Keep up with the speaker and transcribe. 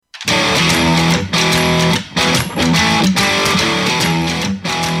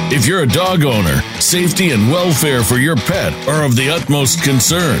If you're a dog owner, safety and welfare for your pet are of the utmost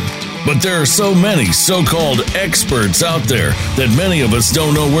concern. But there are so many so-called experts out there that many of us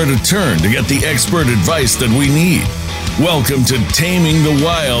don't know where to turn to get the expert advice that we need. Welcome to Taming the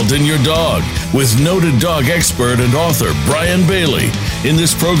Wild in Your Dog with noted dog expert and author Brian Bailey. In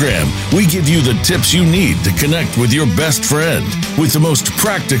this program, we give you the tips you need to connect with your best friend with the most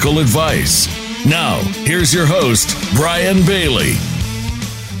practical advice. Now, here's your host, Brian Bailey.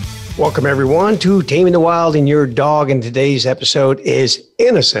 Welcome, everyone, to Taming the Wild in Your Dog. And today's episode is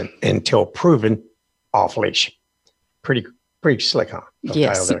Innocent Until Proven Off Leash. Pretty slick, huh?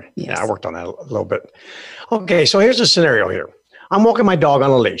 Yes. Yes. Yeah, I worked on that a little bit. Okay, so here's the scenario here. I'm walking my dog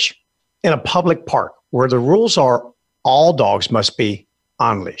on a leash in a public park where the rules are all dogs must be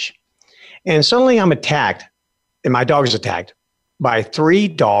on leash. And suddenly I'm attacked, and my dog is attacked by 3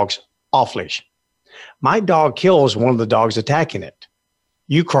 dogs off leash. My dog kills one of the dogs attacking it.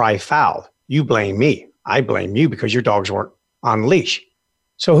 You cry foul. You blame me. I blame you because your dogs weren't on leash.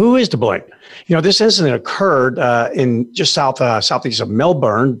 So who is to blame? You know, this incident occurred in just southeast of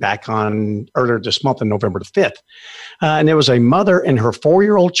Melbourne back on earlier this month on November the 5th. And there was a mother and her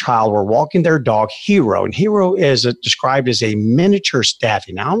 4-year-old child were walking their dog, Hero. And Hero is described as a miniature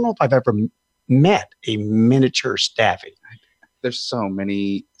staffy. Now, I don't know if I've ever met a miniature staffy. There's so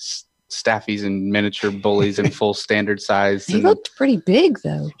many staffies and miniature bullies in full standard size. He looked pretty big,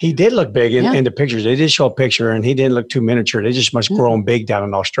 though. He did look big in the pictures. They did show a picture, and he didn't look too miniature. They just must grown big down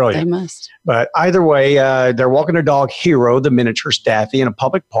in Australia. They must. But either way, they're walking their dog, Hero, the miniature staffy, in a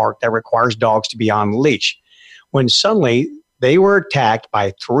public park that requires dogs to be on leash. When suddenly they were attacked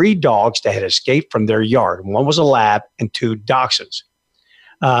by 3 dogs that had escaped from their yard. One was a lab and 2 dachshunds.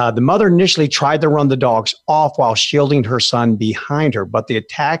 The mother initially tried to run the dogs off while shielding her son behind her, but the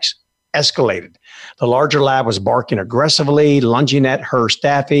attacks escalated. The larger lab was barking aggressively, lunging at her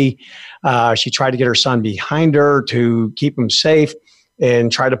staffy. She tried to get her son behind her to keep him safe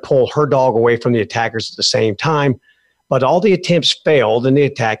and try to pull her dog away from the attackers at the same time. But all the attempts failed and the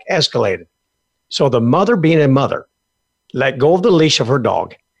attack escalated. So the mother, being a mother, let go of the leash of her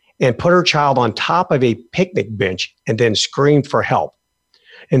dog and put her child on top of a picnic bench and then screamed for help.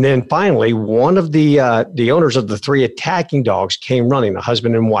 And then finally, one of the owners of the 3 attacking dogs came running, a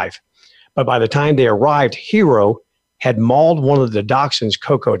husband and wife. But by the time they arrived, Hero had mauled one of the dachshunds,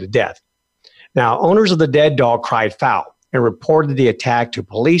 Coco, to death. Now, owners of the dead dog cried foul and reported the attack to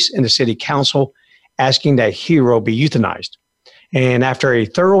police and the city council, asking that Hero be euthanized. And after a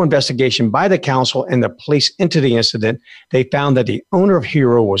thorough investigation by the council and the police into the incident, they found that the owner of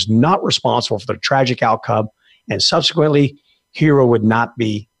Hero was not responsible for the tragic outcome, and subsequently, Hero would not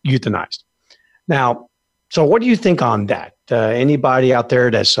be euthanized. Now, so what do you think on that? Anybody out there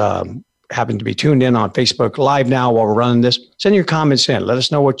that's happen to be tuned in on Facebook Live now while we're running this, send your comments in. Let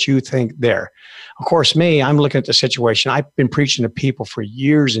us know what you think there. Of course, I'm looking at the situation. I've been preaching to people for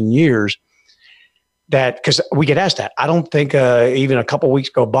years and years that, because we get asked that. I don't think even a couple weeks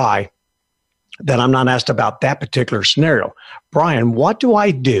go by that I'm not asked about that particular scenario. Brian, what do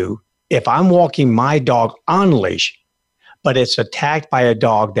I do if I'm walking my dog on leash, but it's attacked by a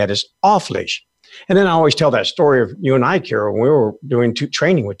dog that is off leash? And then I always tell that story of you and I, Kira, when we were doing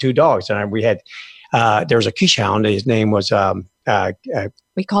training with 2 dogs. And we had, there was a Keeshhound. His name was...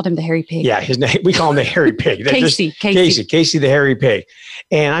 we called him the hairy pig. Yeah, his name, we call him the hairy pig. Casey the hairy pig.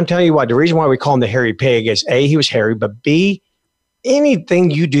 And I'm telling you what, the reason why we call him the hairy pig is A, he was hairy, but B,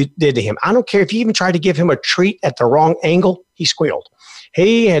 anything you did to him, I don't care if you even tried to give him a treat at the wrong angle, he squealed.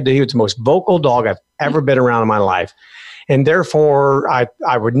 He was the most vocal dog I've ever been around in my life. And therefore,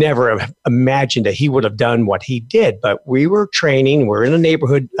 I would never have imagined that he would have done what he did. But we were training. We're in a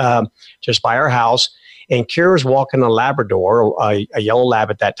neighborhood just by our house. And Kira's walking a Labrador, a yellow lab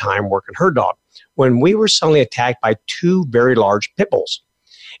at that time, working her dog, when we were suddenly attacked by 2 very large pit bulls.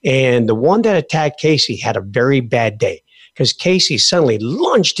 And the one that attacked Casey had a very bad day because Casey suddenly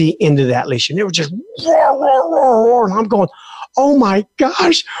lunged into that leash. And it was just roar, roar, roar, roar. And I'm going, oh my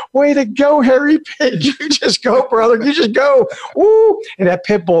gosh, way to go, hairy pig. You just go, brother. You just go. Woo. And that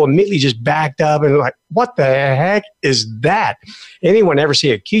pit bull immediately just backed up and like, what the heck is that? Anyone ever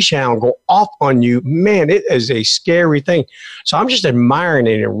see a Keeshhound go off on you? Man, it is a scary thing. So I'm just admiring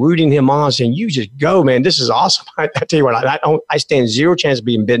it and rooting him on, saying, you just go, man. This is awesome. I tell you what, I stand 0 chance of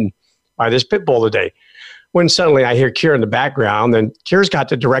being bitten by this pit bull today. When suddenly I hear Kira in the background, and Kira's got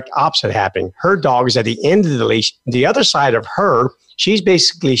the direct opposite happening. Her dog is at the end of the leash. The other side of her, she's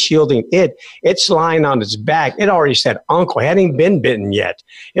basically shielding it. It's lying on its back. It already said, uncle. It hadn't even been bitten yet.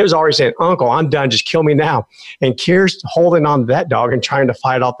 It was already saying, uncle, I'm done. Just kill me now. And Kira's holding on to that dog and trying to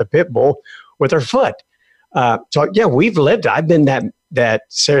fight off the pit bull with her foot. So, yeah, we've lived it. I've been that that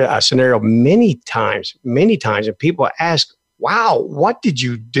scenario many times, and people ask, wow, what did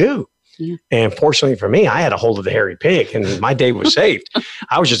you do? Yeah. And fortunately for me, I had a hold of the hairy pig and my day was saved.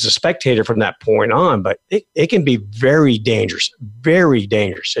 I was just a spectator from that point on, but it can be very dangerous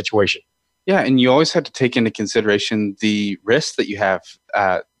situation. Yeah, and you always have to take into consideration the risks that you have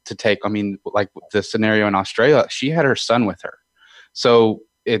to take. I mean, like the scenario in Australia, she had her son with her. So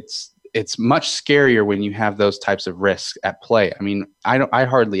it's much scarier when you have those types of risks at play. I mean, I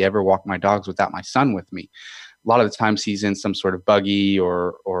hardly ever walk my dogs without my son with me. A lot of the times he's in some sort of buggy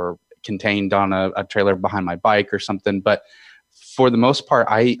or contained on a trailer behind my bike or something. But for the most part,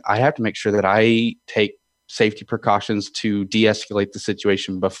 I have to make sure that I take safety precautions to de-escalate the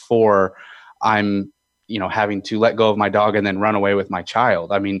situation before I'm, having to let go of my dog and then run away with my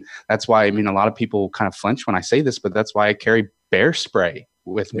child. I mean, that's why, a lot of people kind of flinch when I say this, but that's why I carry bear spray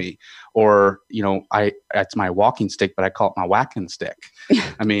with me, or, that's my walking stick, but I call it my whacking stick.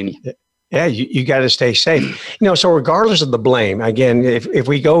 I mean, yeah, you got to stay safe. So regardless of the blame, again, if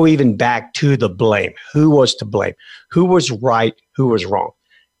we go even back to the blame, who was to blame? Who was right? Who was wrong?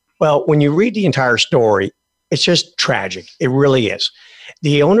 Well, when you read the entire story, it's just tragic. It really is.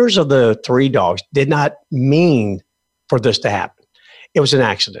 The owners of the 3 dogs did not mean for this to happen. It was an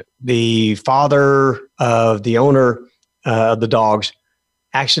accident. The father of the owner of the dogs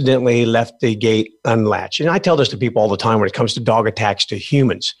accidentally left the gate unlatched. And I tell this to people all the time when it comes to dog attacks to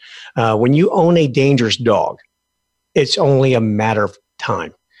humans. When you own a dangerous dog, it's only a matter of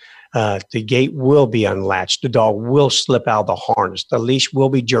time. The gate will be unlatched. The dog will slip out of the harness. The leash will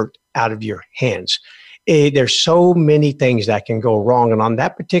be jerked out of your hands. There's so many things that can go wrong. And on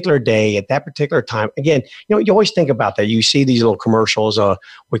that particular day, at that particular time, again, you always think about that. You see these little commercials,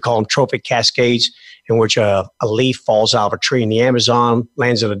 we call them trophic cascades, in which a leaf falls out of a tree in the Amazon,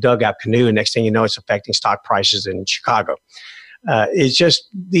 lands in a dugout canoe, and next thing you know, it's affecting stock prices in Chicago. It's just,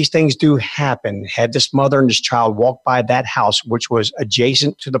 these things do happen. Had this mother and this child walked by that house, which was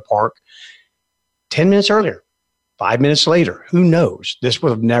adjacent to the park, 10 minutes earlier, 5 minutes later, who knows? This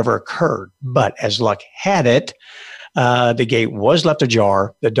would have never occurred. But as luck had it, the gate was left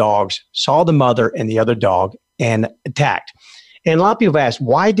ajar. The dogs saw the mother and the other dog and attacked. And a lot of people have asked,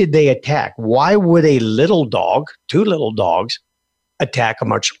 why did they attack? Why would a little dog, 2 little dogs, attack a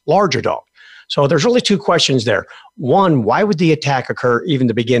much larger dog? So there's really 2 questions there. One, why would the attack occur even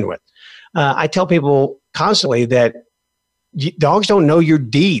to begin with? I tell people constantly that dogs don't know your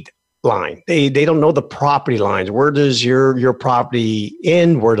deed line. They don't know the property lines. Where does your property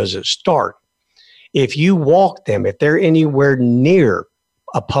end? Where does it start? If you walk them, if they're anywhere near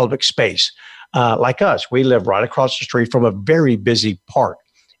a public space, like us, we live right across the street from a very busy park.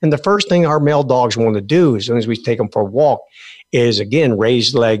 And the first thing our male dogs want to do as soon as we take them for a walk is, again,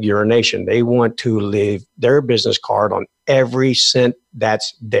 raised leg urination. They want to leave their business card on every scent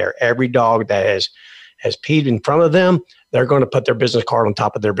that's there. Every dog that has peed in front of them, they're going to put their business card on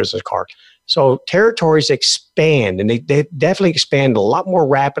top of their business card. So territories expand, and they definitely expand a lot more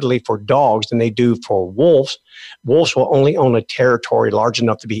rapidly for dogs than they do for wolves. Wolves will only own a territory large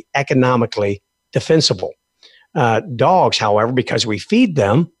enough to be economically defensible. Dogs, however, because we feed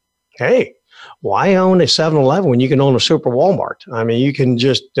them, hey, why own a 7-Eleven when you can own a Super Walmart? I mean, you can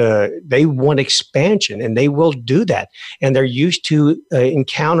just, they want expansion, and they will do that. And they're used to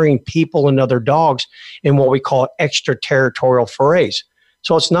encountering people and other dogs in what we call extraterritorial forays.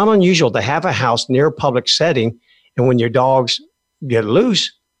 So it's not unusual to have a house near a public setting, and when your dogs get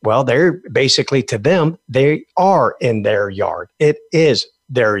loose, well, they're basically, to them, they are in their yard. It is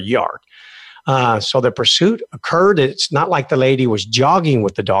their yard. So the pursuit occurred. It's not like the lady was jogging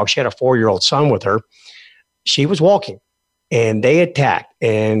with the dog. She had a 4-year-old son with her. She was walking, and they attacked.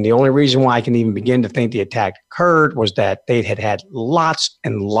 And the only reason why I can even begin to think the attack occurred was that they had lots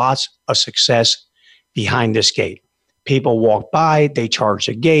and lots of success behind this gate. People walk by, they charge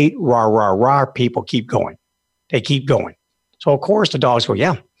the gate, rah, rah, rah. People keep going. They keep going. So, of course, the dogs go,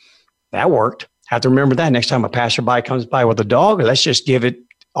 yeah, that worked. Have to remember that next time a passerby comes by with a dog, let's just give it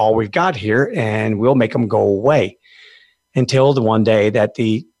all we've got here, and we'll make them go away, until the one day that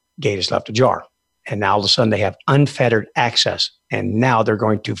the gate is left ajar. And now all of a sudden they have unfettered access, and now they're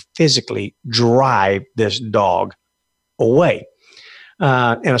going to physically drive this dog away.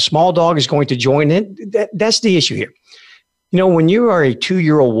 And a small dog is going to join in. That's the issue here. When you are a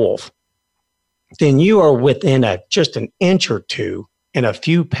 2-year-old wolf, then you are within just an inch or two and a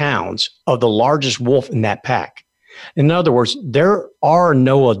few pounds of the largest wolf in that pack. In other words, there are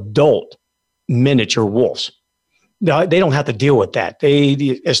no adult miniature wolves. They don't have to deal with that.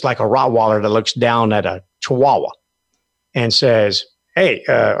 It's like a Rottweiler that looks down at a Chihuahua and says, hey,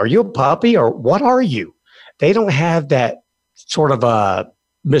 are you a puppy or what are you? They don't have that sort of a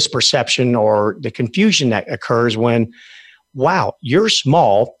misperception or the confusion that occurs when, wow, you're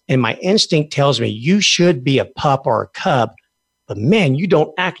small and my instinct tells me you should be a pup or a cub, but man, you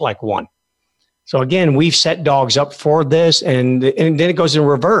don't act like one. So again, we've set dogs up for this, and then it goes in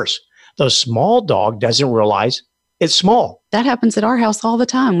reverse. The small dog doesn't realize it's small. That happens at our house all the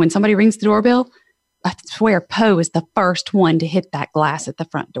time. When somebody rings the doorbell, I swear Poe is the first one to hit that glass at the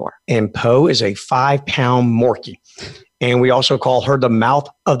front door. And Poe is a 5-pound Morkie. And we also call her the mouth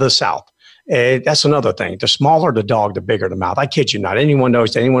of the South. That's another thing. The smaller the dog, the bigger the mouth. I kid you not. Anyone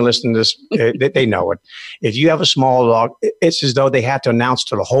knows, anyone listening to this, they know it. If you have a small dog, it's as though they have to announce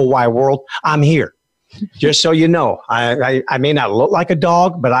to the whole wide world, I'm here. Just so you know, I may not look like a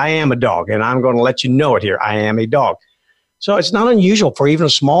dog, but I am a dog. And I'm going to let you know it here. I am a dog. So it's not unusual for even a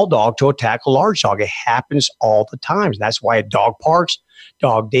small dog to attack a large dog. It happens all the time. That's why at dog parks,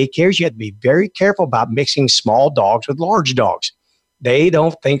 dog daycares, you have to be very careful about mixing small dogs with large dogs. They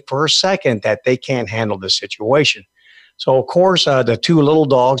don't think for a second that they can't handle the situation. So, of course, the two little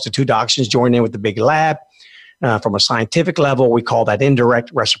dogs, the two dachshunds join in with the big lab. From a scientific level, we call that indirect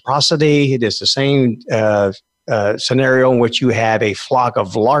reciprocity. It is the same scenario in which you have a flock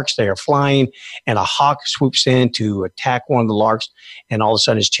of larks. They are flying, and a hawk swoops in to attack one of the larks, and all of a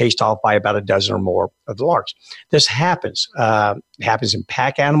sudden is chased off by about a dozen or more of the larks. This happens. It happens in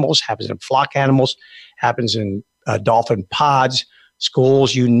pack animals, happens in flock animals, happens in dolphin pods,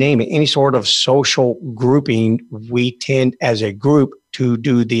 schools, you name it, any sort of social grouping, we tend as a group to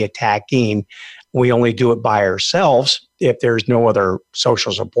do the attacking. We only do it by ourselves if there's no other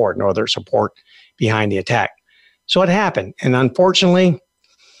social support, no other support behind the attack. So it happened. And unfortunately,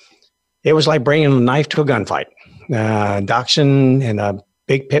 it was like bringing a knife to a gunfight. Dachshund and a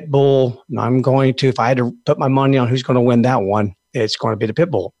big pit bull. I'm going to, if I had to put my money on who's going to win that one, it's going to be the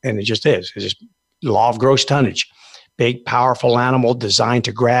pit bull. And it just is. It's just law of gross tonnage. Big, powerful animal designed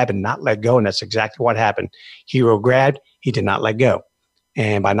to grab and not let go. And that's exactly what happened. Hero grabbed, he did not let go.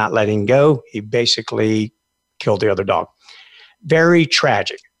 And by not letting go, he basically killed the other dog. Very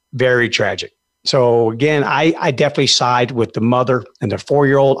tragic, very tragic. So again, I definitely side with the mother and the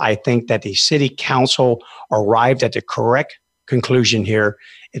 4-year-old. I think that the city council arrived at the correct conclusion here.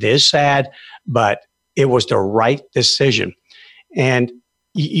 It is sad, but it was the right decision. And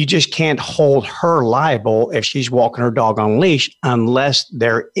you just can't hold her liable if she's walking her dog on a leash unless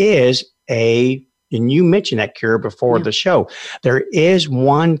there is and you mentioned that, Kira, before the show. There is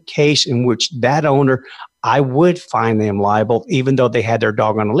one case in which that owner, I would find them liable even though they had their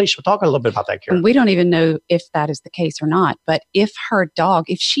dog on a leash. So talk a little bit about that, Kira. We don't even know if that is the case or not. But if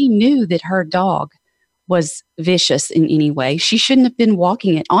she knew that her dog was vicious in any way, she shouldn't have been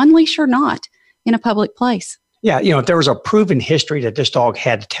walking it on leash or not in a public place. Yeah, if there was a proven history that this dog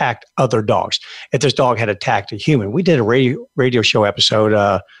had attacked other dogs, if this dog had attacked a human. We did a radio show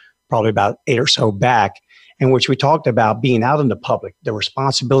episode probably about 8 or so back in which we talked about being out in the public, the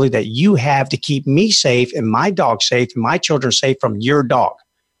responsibility that you have to keep me safe and my dog safe and my children safe from your dog.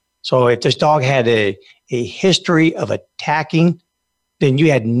 So if this dog had a history of attacking, then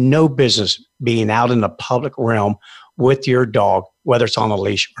you had no business being out in the public realm with your dog, whether it's on a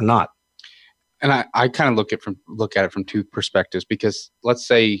leash or not. And I kind of look at it from two perspectives, because let's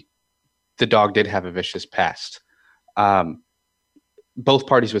say the dog did have a vicious past. Both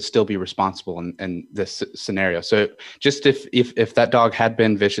parties would still be responsible in this scenario. So just if that dog had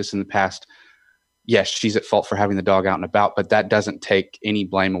been vicious in the past, yes, she's at fault for having the dog out and about, but that doesn't take any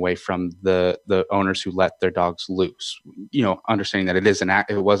blame away from the owners who let their dogs loose. Understanding that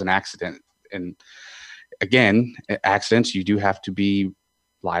it was an accident. And again, accidents, you do have to be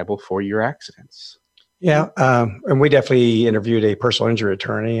liable for your accidents. Yeah, and we definitely interviewed a personal injury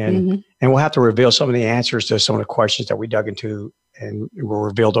attorney, and we'll have to reveal some of the answers to some of the questions that we dug into and were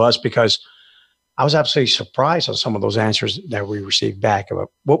revealed to us, because I was absolutely surprised on some of those answers that we received back.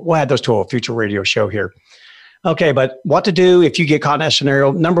 We'll add those to a future radio show here. Okay, but what to do if you get caught in that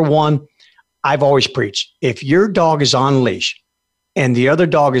scenario? Number one, I've always preached, if your dog is on leash and the other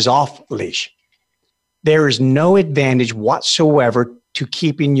dog is off leash, there is no advantage whatsoever to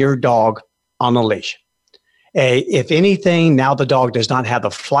keeping your dog on a leash. If anything, now the dog does not have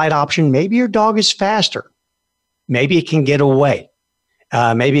the flight option. Maybe your dog is faster. Maybe it can get away.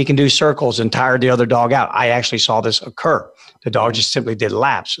 Maybe it can do circles and tire the other dog out. I actually saw this occur. The dog just simply did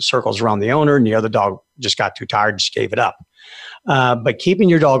laps, circles around the owner, and the other dog just got too tired, just gave it up. But keeping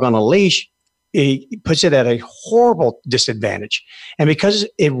your dog on a leash, it puts it at a horrible disadvantage. And because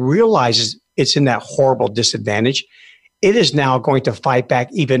it realizes it's in that horrible disadvantage, it is now going to fight back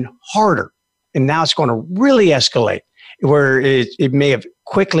even harder. And now it's going to really escalate. where it may have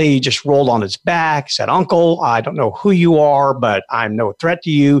quickly just rolled on its back, said, "Uncle, I don't know who you are, but I'm no threat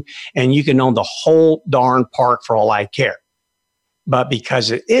to you, and you can own the whole darn park for all I care." But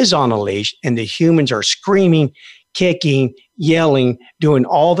because it is on a leash and the humans are screaming, kicking, yelling, doing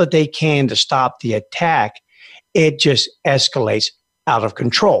all that they can to stop the attack, it just escalates out of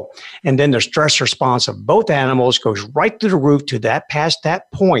control. And then the stress response of both animals goes right through the roof to that past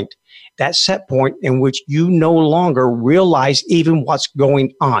that point, that set point in which you no longer realize even what's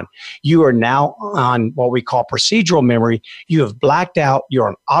going on. You are now on what we call procedural memory. You have blacked out. You're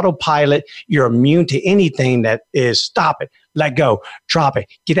on autopilot. You're immune to anything that is stop it, let go, drop it,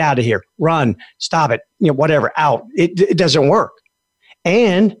 get out of here, run, stop it, whatever, out. It doesn't work.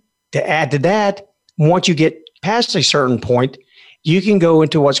 And to add to that, once you get past a certain point, you can go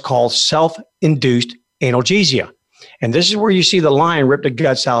into what's called self-induced analgesia. And this is where you see the lion rip the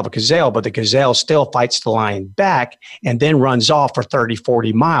guts out of a gazelle, but the gazelle still fights the lion back and then runs off for 30,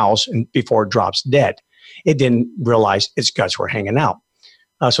 40 miles before it drops dead. It didn't realize its guts were hanging out.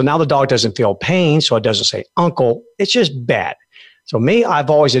 So now the dog doesn't feel pain, so it doesn't say, "Uncle." It's just bad. So me,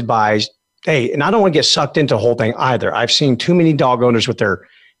 I've always advised, hey, and I don't want to get sucked into the whole thing either. I've seen too many dog owners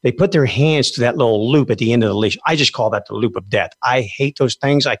they put their hands to that little loop at the end of the leash. I just call that the loop of death. I hate those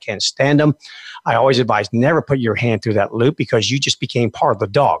things. I can't stand them. I always advise never put your hand through that loop because you just became part of the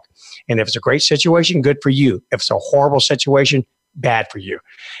dog. And if it's a great situation, good for you. If it's a horrible situation, bad for you.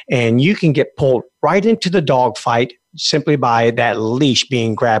 And you can get pulled right into the dog fight simply by that leash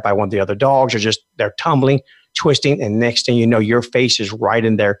being grabbed by one of the other dogs, or they're tumbling, twisting, and next thing you know, your face is right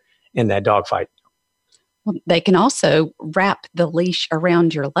in there in that dog fight. Well, they can also wrap the leash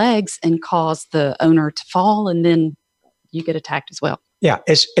around your legs and cause the owner to fall, and then you get attacked as well. Yeah,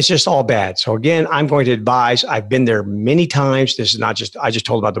 it's just all bad. So again, I'm going to advise, I've been there many times. This is not just, I just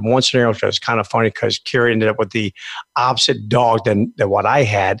told about the one scenario, which was kind of funny because Carrie ended up with the opposite dog than what I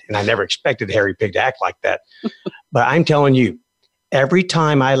had. And I never expected Harry Pig to act like that. But I'm telling you, every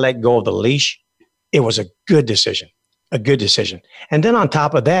time I let go of the leash, it was a good decision. A good decision. And then on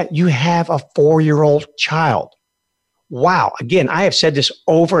top of that, you have a 4-year-old child. Wow. Again, I have said this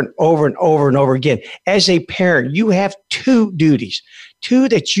over and over and over and over again. As a parent, you have 2 duties, 2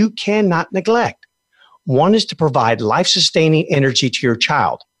 that you cannot neglect. One is to provide life-sustaining energy to your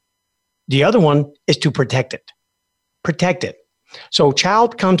child. The other one is to protect it. Protect it. So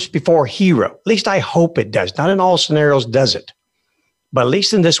child comes before hero. At least I hope it does. Not in all scenarios does it. But at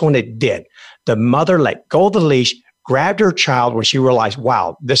least in this one, it did. The mother let go of the leash, grabbed her child when she realized,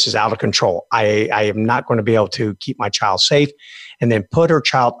 wow, this is out of control. I am not going to be able to keep my child safe, and then put her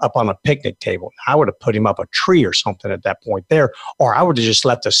child up on a picnic table. I would have put him up a tree or something at that point there, or I would have just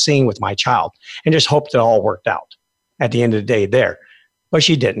left the scene with my child and just hoped it all worked out at the end of the day there. But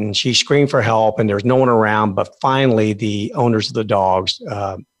she didn't. She screamed for help, and there was no one around. But finally, the owners of the dogs,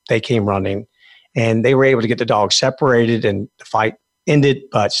 they came running, and they were able to get the dogs separated, and the fight ended,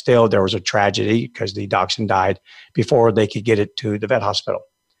 but still there was a tragedy because the dachshund died before they could get it to the vet hospital.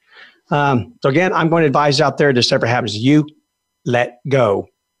 So again, I'm going to advise out there, this ever happens to you, let go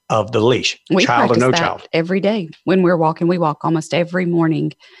of the leash, we child or no that child. Every day when we're walking, we walk almost every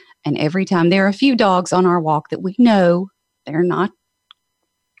morning. And every time there are a few dogs on our walk that we know they're not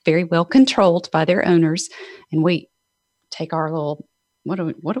very well controlled by their owners. And we take our little, what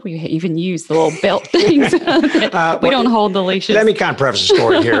do we even use? The little belt things. We don't hold the leashes. Let me kind of preface the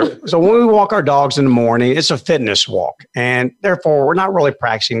story here. So when we walk our dogs in the morning, it's a fitness walk. And therefore, we're not really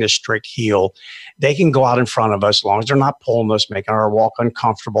practicing this strict heel. They can go out in front of us as long as they're not pulling us, making our walk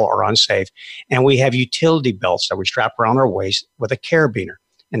uncomfortable or unsafe. And we have utility belts that we strap around our waist with a carabiner.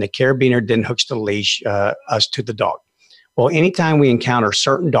 And the carabiner then hooks the leash us to the dog. Well, anytime we encounter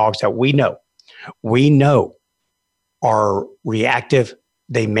certain dogs that we know are reactive,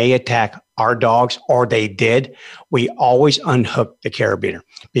 they may attack our dogs, or they did, we always unhook the carabiner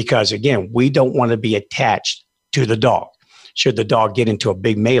because, again, we don't want to be attached to the dog should the dog get into a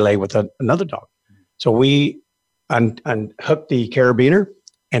big melee with another dog. So we unhook the carabiner,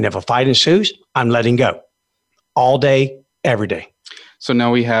 and if a fight ensues, I'm letting go all day, every day. So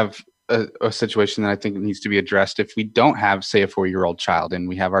now we have a situation that I think needs to be addressed. If we don't have, say, a 4-year-old child and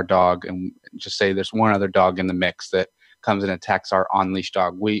we have our dog, and just say there's one other dog in the mix that comes and attacks our on-leash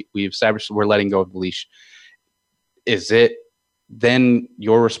dog, we've established we're letting go of the leash. Is it then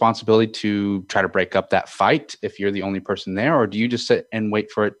your responsibility to try to break up that fight if you're the only person there, or do you just sit and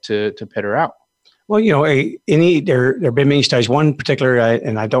wait for it to pit her out? Well, there have been many studies. One particular,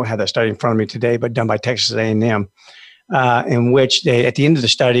 and I don't have that study in front of me today, but done by Texas A&M, in which they, at the end of the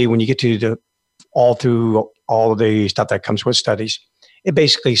study, when you get to all of the stuff that comes with studies, it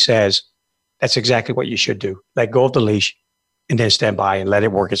basically says That's exactly what you should do. Let go of the leash and then stand by and let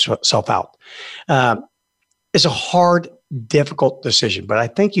it work itself out. It's a hard, difficult decision, but I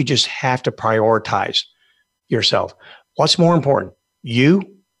think you just have to prioritize yourself. What's more important, you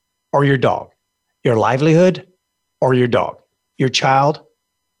or your dog? Your livelihood or your dog? Your child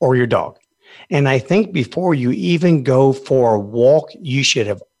or your dog? And I think before you even go for a walk, you should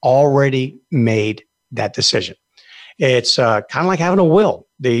have already made that decision. It's kind of like having a will.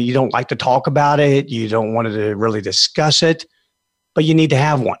 You don't like to talk about it. You don't want to really discuss it, but you need to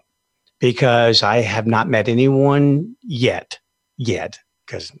have one, because I have not met anyone yet,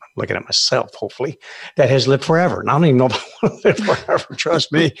 because I'm looking at myself, hopefully, that has lived forever. And I don't even know if I want to live forever.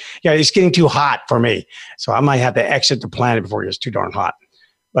 Trust me. Yeah, it's getting too hot for me. So I might have to exit the planet before it gets too darn hot.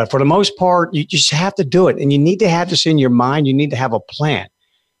 But for the most part, you just have to do it. And you need to have this in your mind. You need to have a plan.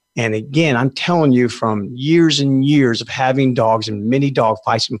 And again, I'm telling you, from years and years of having dogs and many dog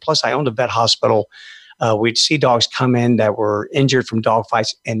fights, and plus I owned a vet hospital, we'd see dogs come in that were injured from dog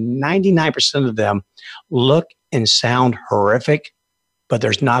fights, and 99% of them look and sound horrific, but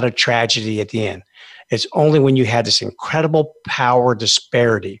there's not a tragedy at the end. It's only when you have this incredible power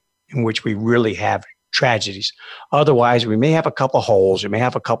disparity in which we really have tragedies. Otherwise, we may have a couple of holes, we may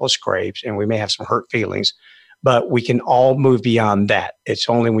have a couple of scrapes, and we may have some hurt feelings, but we can all move beyond that. It's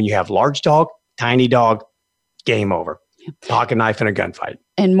only when you have large dog, tiny dog, game over. Pocket knife in a gunfight.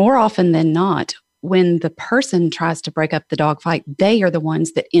 And more often than not, when the person tries to break up the dog fight, they are the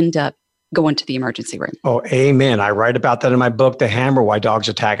ones that end up going to the emergency room. Oh, amen. I write about that in my book, The Hammer, Why Dogs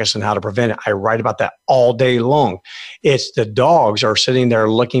Attack Us and How to Prevent It. I write about that all day long. It's the dogs are sitting there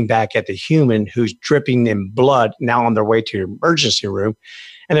looking back at the human who's dripping in blood, now on their way to the emergency room.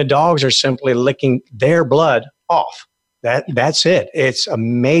 And the dogs are simply licking their blood off. That's it. It's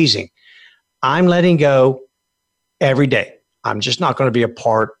amazing. I'm letting go every day. I'm just not going to be a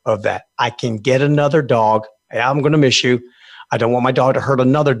part of that. I can get another dog. I'm going to miss you. I don't want my dog to hurt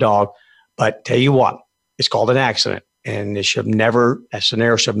another dog. But tell you what, it's called an accident. And that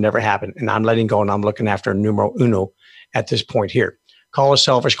scenario should have never happened. And I'm letting go, and I'm looking after numero uno at this point here. Call it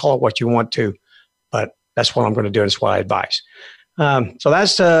selfish, call it what you want to. But that's what I'm going to do. And it's what I advise. So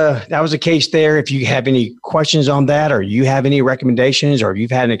that was the case there. If you have any questions on that, or you have any recommendations, or you've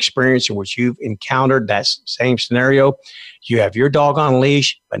had an experience in which you've encountered that same scenario, you have your dog on a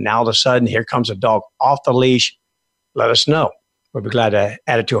leash, but now all of a sudden here comes a dog off the leash, let us know. We'll be glad to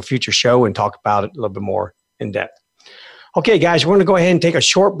add it to a future show and talk about it a little bit more in depth. Okay, guys, we're going to go ahead and take a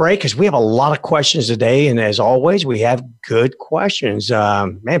short break because we have a lot of questions today. And as always, we have good questions.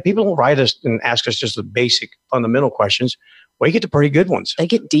 Man, people don't write us and ask us just the basic fundamental questions. We get to pretty good ones. They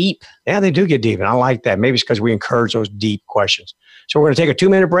get deep. Yeah, they do get deep. And I like that. Maybe it's because we encourage those deep questions. So we're going to take a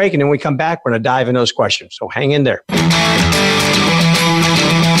 2-minute break. And then when we come back, we're going to dive in those questions. So hang in there.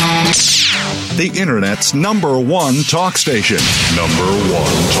 The Internet's #1 talk station.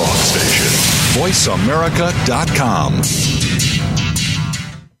 #1 talk station. VoiceAmerica.com.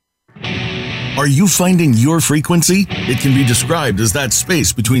 Are you finding your frequency? It can be described as that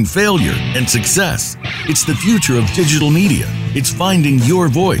space between failure and success. It's the future of digital media. It's finding your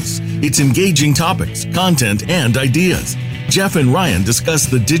voice. It's engaging topics, content, and ideas. Jeff and Ryan discuss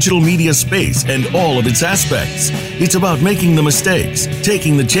the digital media space and all of its aspects. It's about making the mistakes,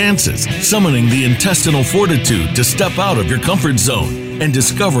 taking the chances, summoning the intestinal fortitude to step out of your comfort zone, and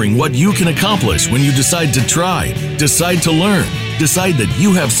discovering what you can accomplish when you decide to try, decide to learn, decide that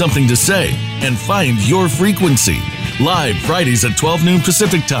you have something to say, and find your frequency. Live Fridays at 12 noon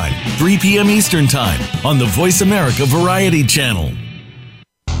Pacific Time, 3 p.m. Eastern Time on the Voice America Variety Channel.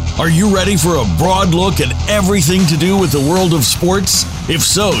 Are you ready for a broad look at everything to do with the world of sports? If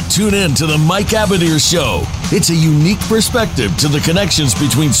so, tune in to the Mike Abadir Show. It's a unique perspective to the connections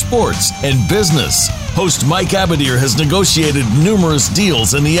between sports and business. Host Mike Abadir has negotiated numerous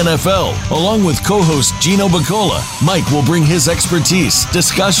deals in the NFL. Along with co-host Gino Bacola, Mike will bring his expertise,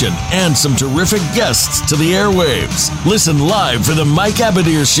 discussion, and some terrific guests to the airwaves. Listen live for the Mike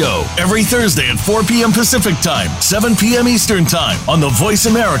Abadir Show every Thursday at 4 p.m. Pacific Time, 7 p.m. Eastern Time on the Voice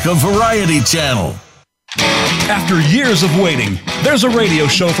America Variety Channel. After years of waiting, there's a radio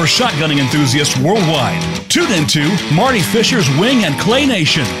show for shotgunning enthusiasts worldwide. Tune into Marty Fisher's Wing and Clay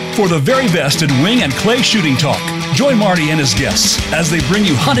Nation for the very best in wing and clay shooting talk. Join Marty and his guests as they bring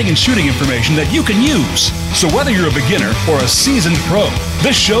you hunting and shooting information that you can use. So whether you're a beginner or a seasoned pro,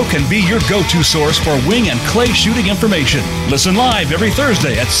 this show can be your go-to source for wing and clay shooting information. Listen live every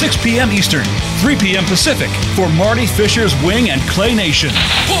Thursday at 6 p.m. Eastern, 3 p.m. Pacific for Marty Fisher's Wing and Clay Nation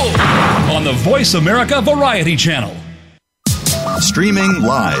on the Voice America Variety Channel. Streaming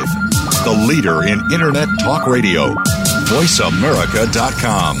live, the leader in Internet talk radio,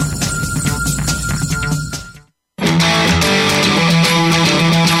 VoiceAmerica.com.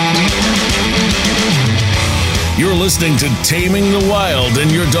 You're listening to Taming the Wild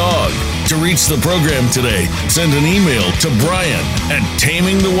and Your Dog. To reach the program today, send an email to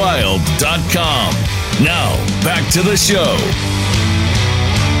brian@tamingthewild.com. Now, back to the show.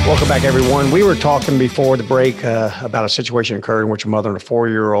 Welcome back, everyone. We were talking before the break about a situation occurred in which a mother and a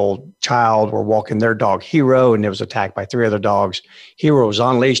 4-year-old child were walking their dog, Hero, and it was attacked by 3 other dogs. Hero was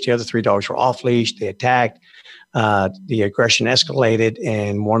on leash. The other 3 dogs were off leash. They attacked. The aggression escalated,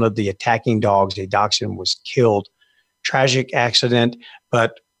 and one of the attacking dogs, a dachshund, was killed. Tragic accident,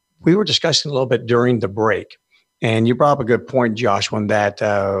 but we were discussing a little bit during the break, and you brought up a good point, Josh, when that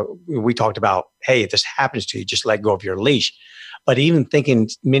we talked about, hey, if this happens to you, just let go of your leash. But even thinking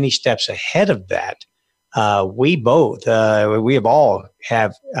many steps ahead of that, we have all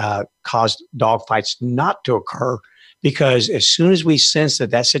caused dog fights not to occur, because as soon as we sensed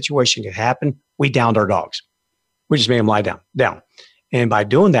that situation could happen, we downed our dogs. We just made them lie down. And by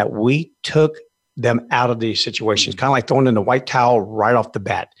doing that, we took them out of these situations, kind of like throwing in the white towel right off the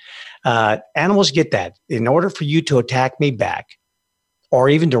bat. Animals get that. In order for you to attack me back or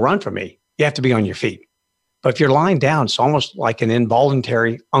even to run from me, you have to be on your feet. But if you're lying down, it's almost like an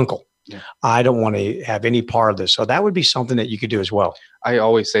involuntary uncle. Yeah. I don't want to have any part of this. So that would be something that you could do as well. I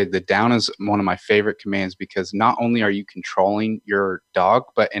always say the down is one of my favorite commands, because not only are you controlling your dog,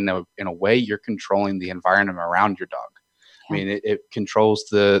 but in a way you're controlling the environment around your dog. Yeah. I mean, it controls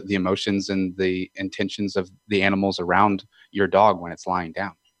the emotions and the intentions of the animals around your dog when it's lying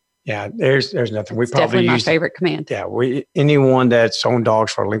down. Yeah, there's nothing. It's definitely my favorite command. Yeah, anyone that's owned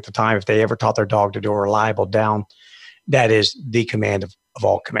dogs for a length of time, if they ever taught their dog to do a reliable down, that is the command of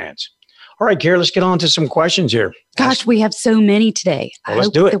all commands. All right, Kara, let's get on to some questions here. Gosh, we have so many today. Well, let's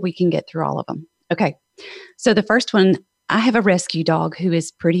do it. That we can get through all of them. Okay, so the first one, I have a rescue dog who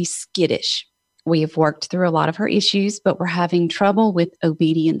is pretty skittish. We have worked through a lot of her issues, but we're having trouble with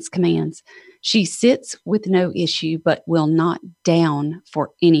obedience commands. She sits with no issue, but will not down for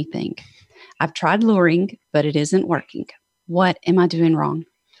anything. I've tried luring, but it isn't working. What am I doing wrong?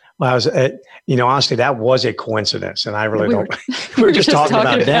 Well, honestly, that was a coincidence, and I really don't. We were just talking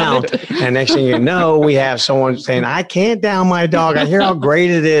about down, and next thing you know, we have someone saying, "I can't down my dog. I hear how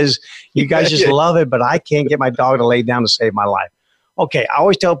great it is. You guys just love it, but I can't get my dog to lay down to save my life." Okay, I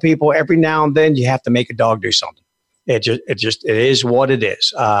always tell people every now and then you have to make a dog do something. It is what it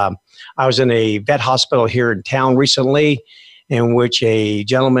is. I was in a vet hospital here in town recently, in which a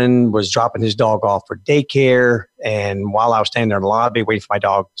gentleman was dropping his dog off for daycare. And while I was standing there in the lobby waiting for my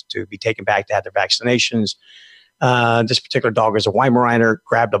dog to be taken back to have their vaccinations, this particular dog is a Weimaraner,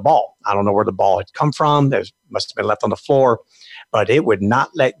 grabbed a ball. I don't know where the ball had come from. It must have been left on the floor, but it would not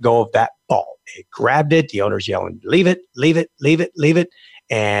let go of that ball. It grabbed it. The owner's yelling, "Leave it, leave it, leave it, leave it."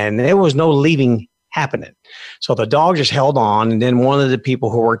 And there was no leaving happening. So the dog just held on. And then one of the people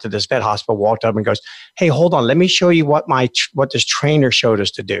who worked at this vet hospital walked up and goes, "Hey, hold on. Let me show you what this trainer showed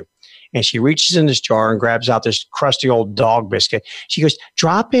us to do." And she reaches in this jar and grabs out this crusty old dog biscuit. She goes,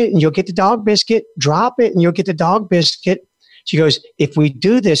 "Drop it and you'll get the dog biscuit. Drop it and you'll get the dog biscuit." She goes, "If we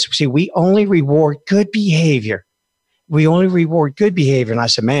do this, see, we only reward good behavior. We only reward good behavior." And I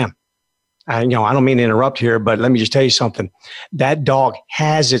said, "Ma'am, I don't mean to interrupt here, but let me just tell you something. That dog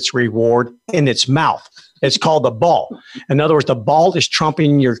has its reward in its mouth. It's called the ball. In other words, the ball is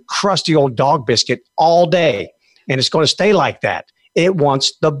trumping your crusty old dog biscuit all day, and it's going to stay like that. It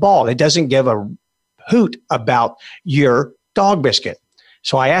wants the ball. It doesn't give a hoot about your dog biscuit."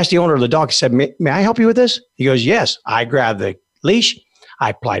 So I asked the owner of the dog, I said, may I help you with this?" He goes, "Yes." I grabbed the leash.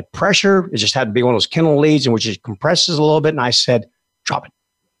 I applied pressure. It just had to be one of those kennel leads in which it compresses a little bit. And I said, "Drop it."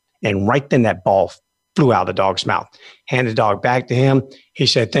 And right then that ball flew out of the dog's mouth. Handed the dog back to him. He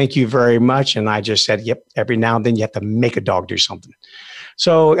said, "Thank you very much." And I just said, yep, every now and then you have to make a dog do something.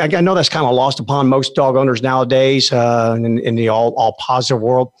 So I know that's kind of lost upon most dog owners nowadays in the all positive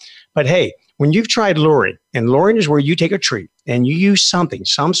world. But hey, when you've tried luring, and luring is where you take a treat and you use something,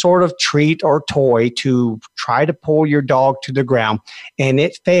 some sort of treat or toy to try to pull your dog to the ground, and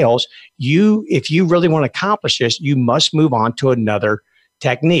it fails, if you really want to accomplish this, you must move on to another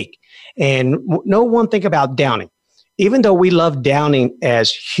technique. And know one thing about downing. Even though we love downing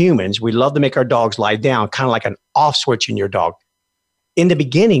as humans, we love to make our dogs lie down, kind of like an off switch in your dog. In the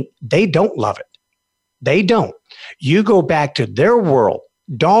beginning, they don't love it. They don't. You go back to their world,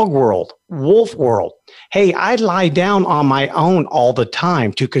 dog world, wolf world. Hey, I lie down on my own all the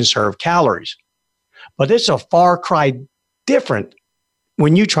time to conserve calories. But it's a far cry different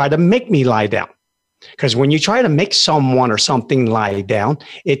when you try to make me lie down. Because when you try to make someone or something lie down,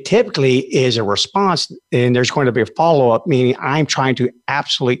 it typically is a response, and there's going to be a follow-up, meaning I'm trying to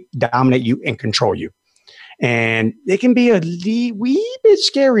absolutely dominate you and control you. And it can be a wee bit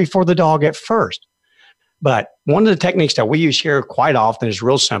scary for the dog at first. But one of the techniques that we use here quite often is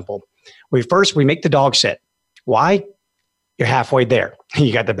real simple. We make the dog sit. Why? You're halfway there.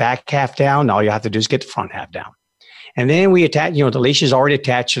 You got the back half down. All you have to do is get the front half down. And then we attach, the leash is already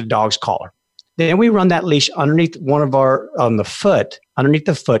attached to the dog's collar. Then we run that leash underneath underneath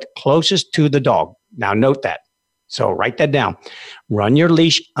the foot closest to the dog. Now note that. So write that down. Run your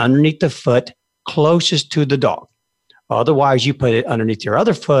leash underneath the foot closest to the dog. Otherwise, you put it underneath your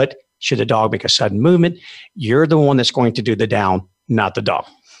other foot. Should the dog make a sudden movement, you're the one that's going to do the down, not the dog.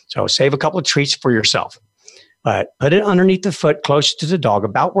 So save a couple of treats for yourself. But put it underneath the foot close to the dog,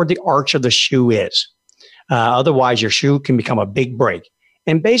 about where the arch of the shoe is. Otherwise, your shoe can become a big break.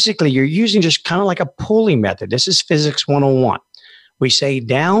 And basically, you're using just kind of like a pulley method. This is Physics 101. We say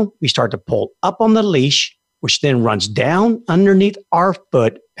down, we start to pull up on the leash, which then runs down underneath our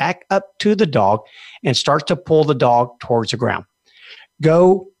foot, back up to the dog, and starts to pull the dog towards the ground.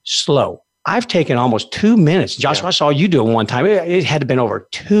 Go slow. I've taken almost 2 minutes. Joshua, I saw you do it one time. It had been over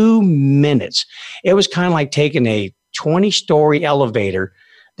 2 minutes. It was kind of like taking a 20-story elevator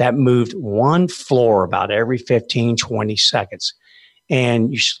that moved one floor about every 15, 20 seconds.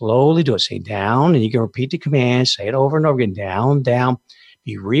 And you slowly do it. Say down, and you can repeat the command. Say it over and over again. Down, down.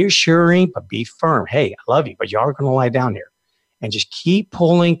 Be reassuring, but be firm. Hey, I love you, but you are going to lie down here. And just keep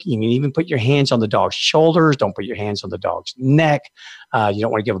pulling. You can even put your hands on the dog's shoulders. Don't put your hands on the dog's neck. You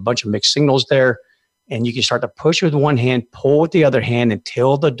don't want to give a bunch of mixed signals there. And you can start to push with one hand, pull with the other hand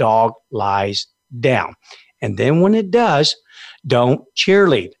until the dog lies down. And then when it does, don't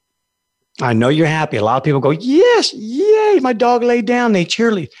cheerlead. I know you're happy. A lot of people go, yes, yay, my dog laid down. They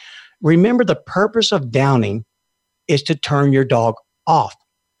cheerlead. Remember, the purpose of downing is to turn your dog off.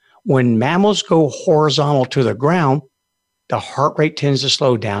 When mammals go horizontal to the ground, the heart rate tends to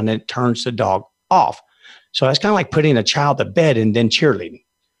slow down and it turns the dog off. So that's kind of like putting a child to bed and then cheerleading.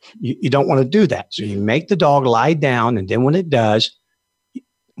 You don't want to do that. So you make the dog lie down, and then when it does,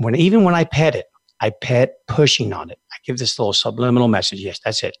 even when I pet it, I pet pushing on it. I give this little subliminal message. Yes,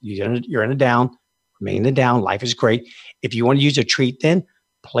 that's it. You're in a down. Remain in the down. Life is great. If you want to use a treat, then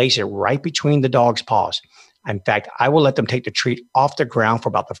place it right between the dog's paws. In fact, I will let them take the treat off the ground for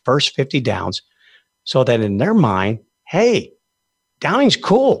about the first 50 downs, so that in their mind, hey, downing's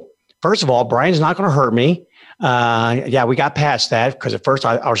cool. First of all, Brian's not going to hurt me. We got past that because at first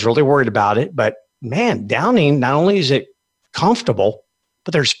I was really worried about it. But man, downing, not only is it comfortable,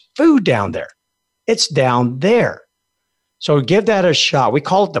 but there's food down there. It's down there. So give that a shot. We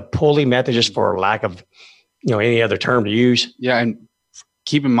call it the pulley method just for lack of any other term to use. Yeah, and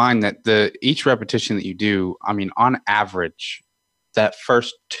keep in mind that each repetition that you do, on average, that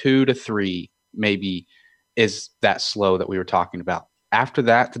first 2 to 3 maybe is that slow that we were talking about. After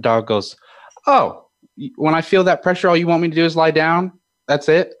that, the dog goes, oh, when I feel that pressure, all you want me to do is lie down? That's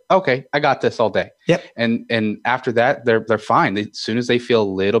it? Okay, I got this all day. Yep. And after that, they're fine. As soon as they feel a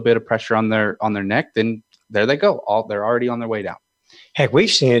little bit of pressure on their neck, then there they go. They're already on their way down. Heck, we've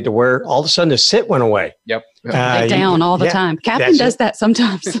seen it to where all of a sudden the sit went away. Yep. Lay down all the time. Captain does that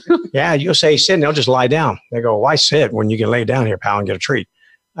sometimes. Yeah, you'll say sit, and they'll just lie down. They go, why sit when you can lay down here, pal, and get a treat?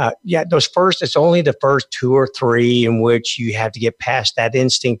 It's only the first 2 or 3 in which you have to get past that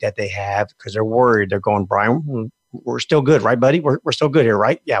instinct that they have because they're worried. They're going, Brian, we're still good, right, buddy? We're still good here,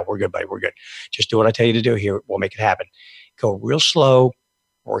 right? Yeah, we're good, buddy. We're good. Just do what I tell you to do here. We'll make it happen. Go real slow,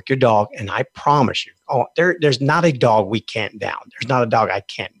 work your dog, and I promise you, there's not a dog we can't down. There's not a dog I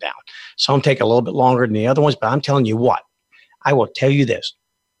can't down. Some take a little bit longer than the other ones, but I'm telling you what, I will tell you this.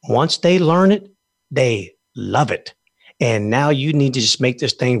 Once they learn it, they love it. And now you need to just make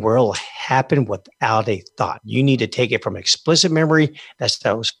this thing where it'll happen without a thought. You need to take it from explicit memory, that's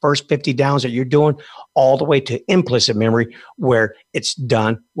those first 50 downs that you're doing, all the way to implicit memory where it's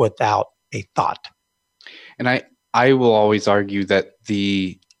done without a thought. And I will always argue that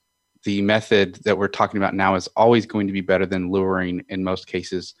the method that we're talking about now is always going to be better than luring in most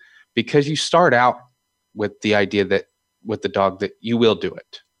cases, because you start out with the idea that with the dog that you will do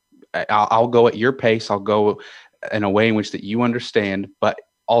it. I'll go at your pace. I'll go in a way in which that you understand, but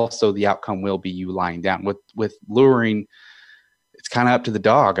also the outcome will be you lying down. With luring, it's kind of up to the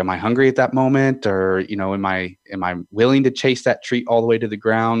dog. Am I hungry at that moment, or am I willing to chase that treat all the way to the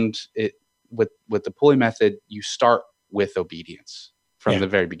ground? With the pulley method, you start with obedience from the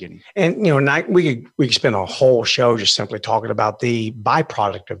very beginning. And we could spend a whole show just simply talking about the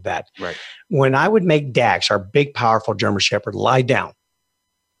byproduct of that. Right. When I would make Dax, our big, powerful German Shepherd, lie down,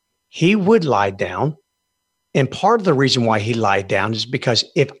 he would lie down. And part of the reason why he lied down is because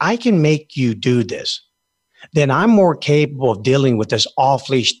if I can make you do this, then I'm more capable of dealing with this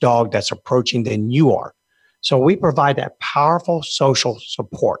off-leash dog that's approaching than you are. So we provide that powerful social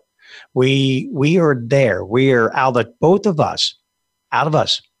support. We are there. We are out of both of us, out of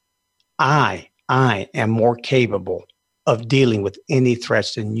us. I am more capable of dealing with any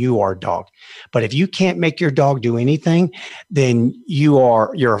threats than you are, dog. But if you can't make your dog do anything, then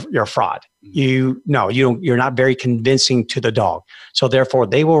you're a fraud. You're not very convincing to the dog. So therefore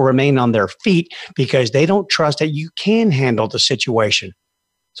they will remain on their feet because they don't trust that you can handle the situation.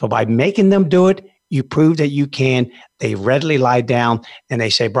 So by making them do it, you prove that you can. They readily lie down and they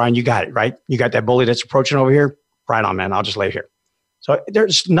say, Brian, you got it, right? You got that bully that's approaching over here? Right on, man. I'll just lay here. So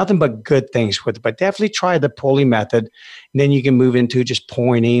there's nothing but good things with it, but definitely try the pulley method. And then you can move into just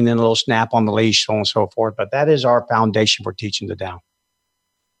pointing and a little snap on the leash, so on and so forth. But that is our foundation for teaching the down.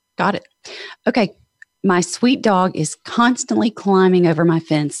 Got it. Okay. My sweet dog is constantly climbing over my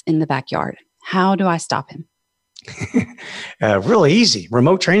fence in the backyard. How do I stop him? Really easy.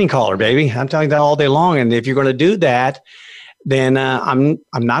 Remote training collar, baby. I'm telling you that all day long. And if you're going to do that, then I'm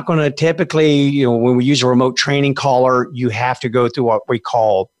not going to typically, when we use a remote training collar, you have to go through what we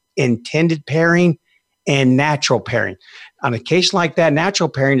call intended pairing and natural pairing. On a case like that, natural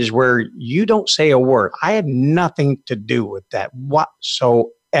pairing is where you don't say a word. I had nothing to do with that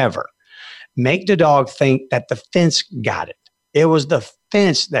whatsoever. Make the dog think that the fence got it. It was the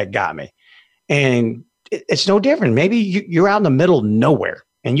fence that got me. And it's no different. Maybe you're out in the middle of nowhere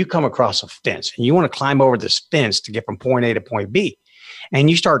and you come across a fence and you want to climb over this fence to get from point A to point B. And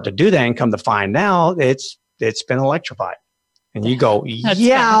you start to do that and come to find out it's been electrified. And you go,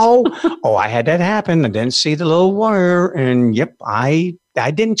 yow. Oh, I had that happen. I didn't see the little wire. And yep, I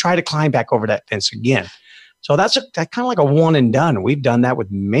didn't try to climb back over that fence again. So that's kind of like a one and done. We've done that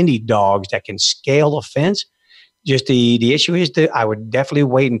with many dogs that can scale a fence. Just the issue is that I would definitely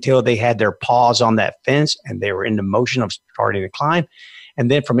wait until they had their paws on that fence and they were in the motion of starting to climb. And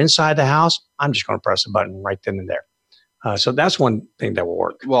then from inside the house, I'm just going to press a button right then and there. So that's one thing that will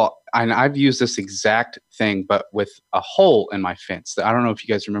work. Well, and I've used this exact thing, but with a hole in my fence. I don't know if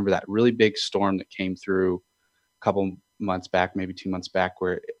you guys remember that really big storm that came through a couple months back, maybe 2 months back,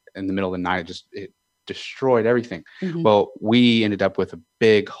 where in the middle of the night, it destroyed everything. Mm-hmm. Well, we ended up with a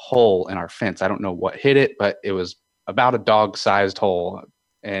big hole in our fence. I don't know what hit it, but it was about a dog-sized hole.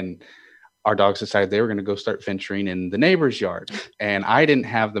 And our dogs decided they were going to go start venturing in the neighbor's yard. And I didn't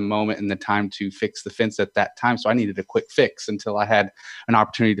have the moment and the time to fix the fence at that time. So I needed a quick fix until I had an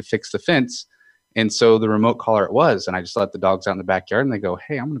opportunity to fix the fence. And so the remote collar it was. And I just let the dogs out in the backyard and they go,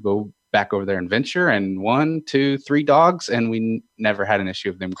 hey, I'm going to go back over there and venture. And 1, 2, 3 dogs. And we never had an issue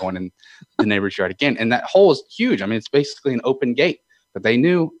of them going in the neighbor's yard again. And that hole is huge. I mean, it's basically an open gate. But they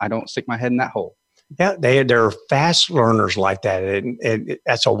knew I don't stick my head in that hole. Yeah, they're fast learners like that. And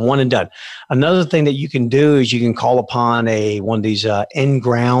that's a one and done. Another thing that you can do is you can call upon one of these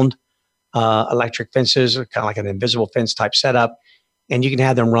in-ground electric fences, kind of like an invisible fence type setup, and you can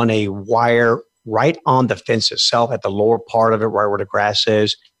have them run a wire right on the fence itself at the lower part of it, right where the grass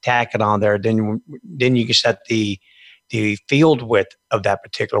is. Tack it on there. Then you can set the field width of that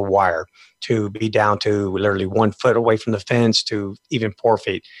particular wire to be down to literally 1 foot away from the fence to even 4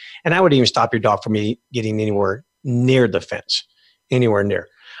 feet. And that would even stop your dog from getting anywhere near the fence, anywhere near.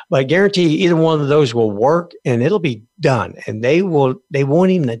 But I guarantee either one of those will work and it'll be done. And they won't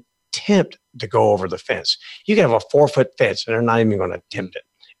even attempt to go over the fence. You can have a 4-foot fence and they're not even going to attempt it.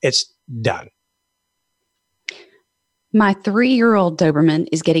 It's done. My 3-year-old Doberman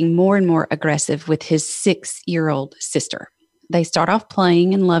is getting more and more aggressive with his 6-year-old sister. They start off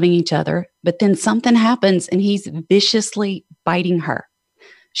playing and loving each other, but then something happens and he's viciously biting her.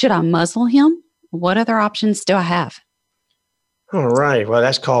 Should I muzzle him? What other options do I have? All right. Well,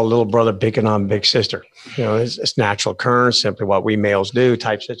 that's called little brother picking on big sister. It's natural occurrence, simply what we males do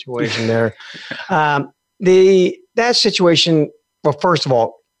type situation there. That situation, well, first of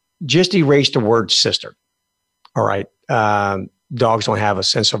all, just erase the word sister. All right. Dogs don't have a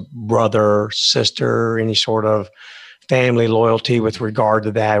sense of brother, sister, any sort of family loyalty with regard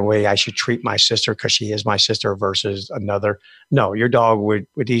to that way. I should treat my sister because she is my sister versus another. No, your dog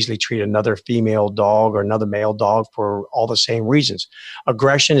would easily treat another female dog or another male dog for all the same reasons.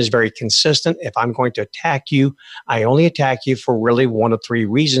 Aggression is very consistent. If I'm going to attack you, I only attack you for really 1 of 3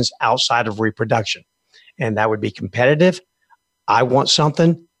 reasons outside of reproduction. And that would be competitive. I want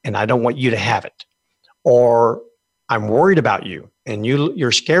something and I don't want you to have it. Or I'm worried about you and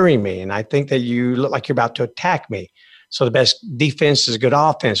you're scaring me and I think that you look like you're about to attack me. So the best defense is good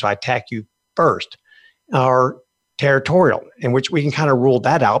offense. So I attack you first. Or territorial, in which we can kind of rule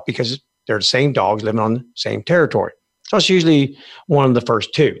that out because they're the same dogs living on the same territory. So it's usually one of the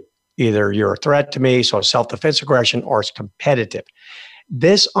first 2. Either you're a threat to me, so it's self-defense aggression, or it's competitive.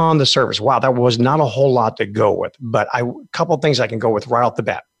 This on the surface, wow, that was not a whole lot to go with. But a couple of things I can go with right off the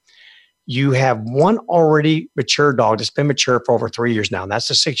bat. You have one already mature dog that's been mature for over 3 years now, and that's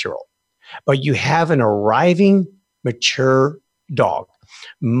a 6-year-old. But you have an arriving mature dog.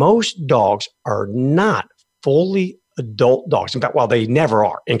 Most dogs are not fully adult dogs. In fact, well, they never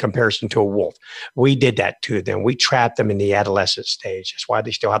are in comparison to a wolf. We did that to them. We trapped them in the adolescent stage. That's why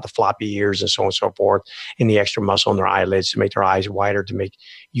they still have the floppy ears and so on and so forth, and the extra muscle in their eyelids to make their eyes wider, to make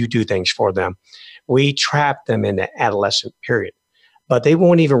you do things for them. We trap them in the adolescent period. But they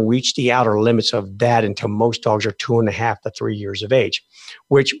won't even reach the outer limits of that until most dogs are 2.5 to 3 years of age.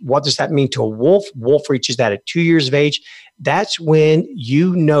 Which, what does that mean to a wolf? Wolf reaches that at 2 years of age. That's when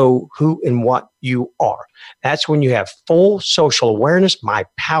you know who and what you are. That's when you have full social awareness, my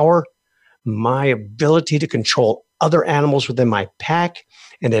power, my ability to control other animals within my pack.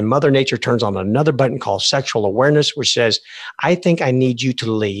 And then Mother Nature turns on another button called sexual awareness, which says, I think I need you to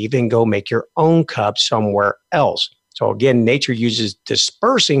leave and go make your own cub somewhere else. So again, nature uses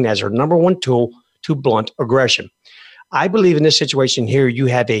dispersing as her number one tool to blunt aggression. I believe in this situation here, you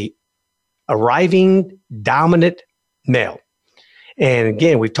have a arriving dominant male. And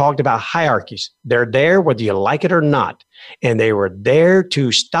again, we've talked about hierarchies. They're there whether you like it or not. And they were there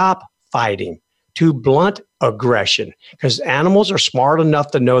to stop fighting, to blunt aggression, because animals are smart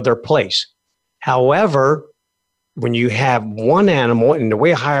enough to know their place. However, when you have one animal, and the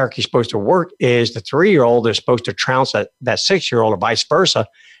way a hierarchy is supposed to work is the 3-year-old is supposed to trounce that 6-year-old or vice versa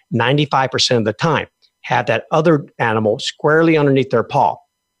 95% of the time, have that other animal squarely underneath their paw.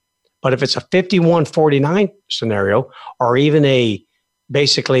 But if it's a 51-49 scenario, or even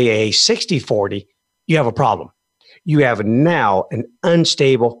basically a 60-40, you have a problem. You have now an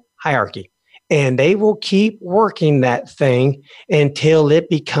unstable hierarchy, and they will keep working that thing until it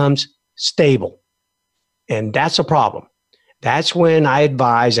becomes stable. And that's a problem. That's when I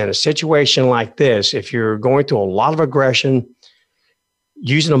advise in a situation like this, if you're going through a lot of aggression,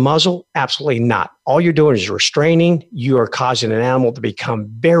 using a muzzle, absolutely not. All you're doing is restraining. You are causing an animal to become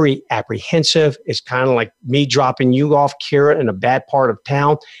very apprehensive. It's kind of like me dropping you off, Kira, in a bad part of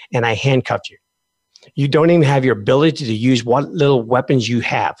town, and I handcuffed you. You don't even have your ability to use what little weapons you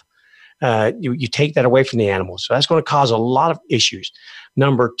have. You take that away from the animal. So that's going to cause a lot of issues.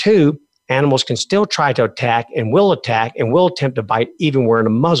 Number two, animals can still try to attack and will attempt to bite even wearing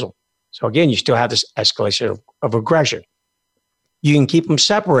a muzzle. So again, you still have this escalation of aggression. You can keep them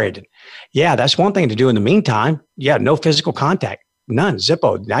separated. Yeah, that's one thing to do in the meantime. Yeah, no physical contact. None.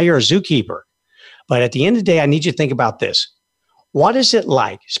 Zippo. Now you're a zookeeper. But at the end of the day, I need you to think about this. What is it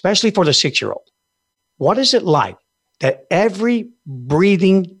like, especially for the 6-year-old? What is it like that every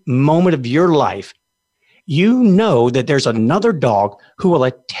breathing moment of your life, you know that there's another dog who will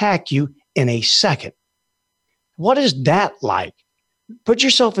attack you in a second? What is that like? Put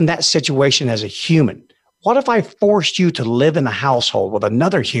yourself in that situation as a human. What if I forced you to live in a household with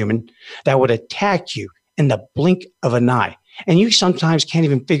another human that would attack you in the blink of an eye? And you sometimes can't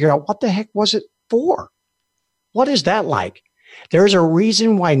even figure out what the heck was it for? What is that like? There's a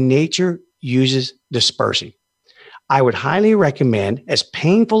reason why nature uses dispersing. I would highly recommend, as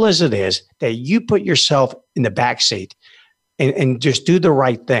painful as it is, that you put yourself in the back seat and just do the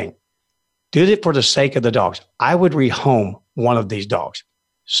right thing. Do it for the sake of the dogs. I would rehome one of these dogs.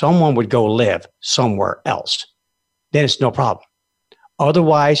 Someone would go live somewhere else. Then it's no problem.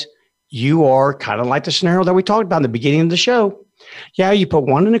 Otherwise, you are kind of like the scenario that we talked about in the beginning of the show. Yeah, you put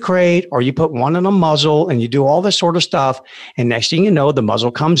one in a crate or you put one in a muzzle and you do all this sort of stuff. And next thing you know, the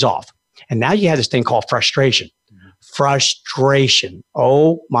muzzle comes off. And now you have this thing called frustration. Frustration.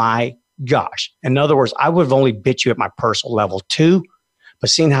 Oh my gosh. In other words, I would have only bit you at my personal level 2. But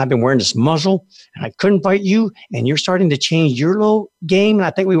seeing how I've been wearing this muzzle and I couldn't bite you, and you're starting to change your little game. And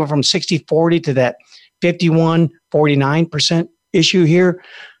I think we went from 60-40 to that 51-49% issue here.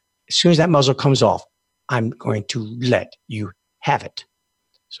 As soon as that muzzle comes off, I'm going to let you have it.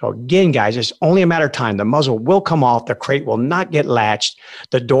 So again, guys, it's only a matter of time. The muzzle will come off. The crate will not get latched.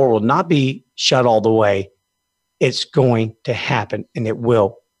 The door will not be shut all the way. It's going to happen, and it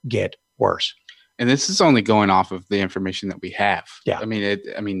will get worse. And this is only going off of the information that we have. Yeah. I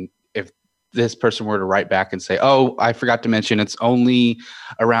mean, if this person were to write back and say, "Oh, I forgot to mention it's only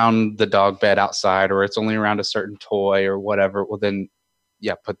around the dog bed outside, or it's only around a certain toy or whatever," well then,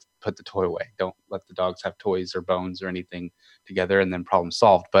 yeah, put the toy away. Don't let the dogs have toys or bones or anything together, and then problem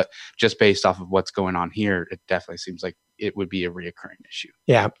solved. But just based off of what's going on here, it definitely seems like it would be a reoccurring issue.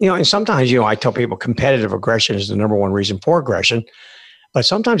 Yeah. And sometimes, I tell people competitive aggression is the number one reason for aggression. But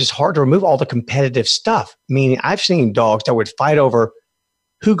sometimes it's hard to remove all the competitive stuff. Meaning, I've seen dogs that would fight over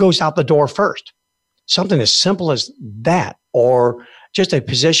who goes out the door first. Something as simple as that, or just a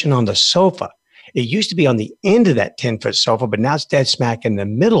position on the sofa. It used to be on the end of that 10-foot sofa, but now it's dead smack in the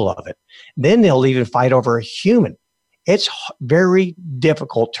middle of it. Then they'll even fight over a human. It's very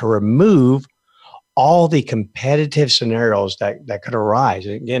difficult to remove all the competitive scenarios that could arise.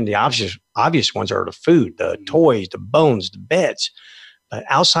 Again, the obvious ones are the food, the toys, the bones, the beds. But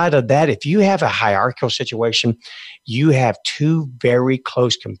outside of that, if you have a hierarchical situation, you have two very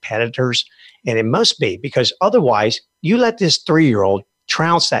close competitors, and it must be, because otherwise you let this 3-year-old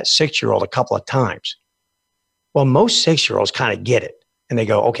trounce that 6-year-old a couple of times. Well, most 6-year-olds kind of get it, and they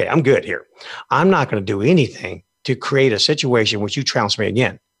go, okay, I'm good here. I'm not going to do anything to create a situation which you trounce me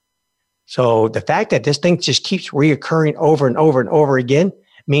again. So the fact that this thing just keeps reoccurring over and over and over again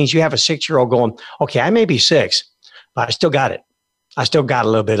means you have a 6-year-old going, okay, I may be 6, but I still got it. I still got a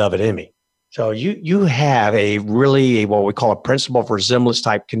little bit of it in me. So you have what we call a principle of resemblance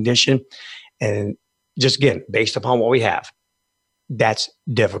type condition. And just again, based upon what we have, that's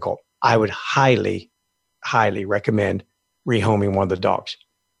difficult. I would highly, highly recommend rehoming one of the dogs.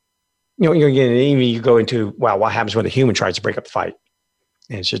 Even you go into, wow, what happens when a human tries to break up the fight?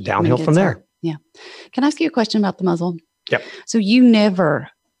 And it's just downhill from there. Yeah. Can I ask you a question about the muzzle? Yep. So you never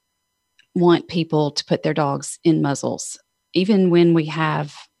want people to put their dogs in muzzles, even when we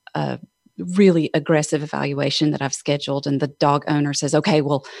have a really aggressive evaluation that I've scheduled and the dog owner says, okay,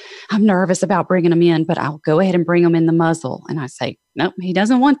 well, I'm nervous about bringing them in, but I'll go ahead and bring them in the muzzle. And I say, nope, he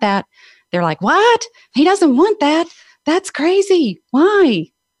doesn't want that. They're like, what? He doesn't want that. That's crazy. Why?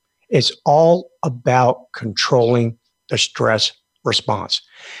 It's all about controlling the stress response.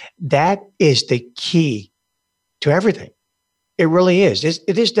 That is the key to everything. It really is.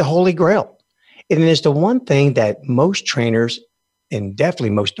 It is the holy grail. And it is the one thing that most trainers and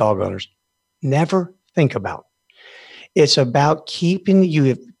definitely most dog owners never think about. It's about keeping you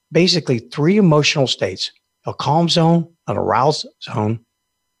have basically 3 emotional states: a calm zone, an aroused zone,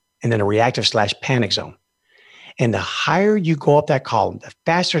 and then a reactive/panic zone. And the higher you go up that column, the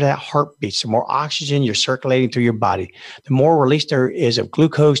faster that heart beats, the more oxygen you're circulating through your body, the more release there is of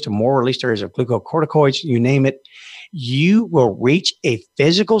glucose, the more release there is of glucocorticoids, you name it. You will reach a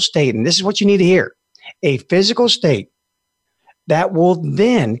physical state, and this is what you need to hear, a physical state that will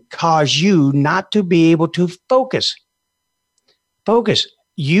then cause you not to be able to focus. Focus.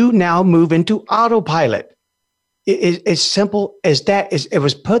 You now move into autopilot. It's simple as that. It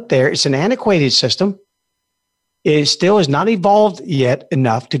was put there. It's an antiquated system. It still is not evolved yet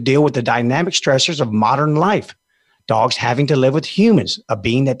enough to deal with the dynamic stressors of modern life. Dogs having to live with humans, a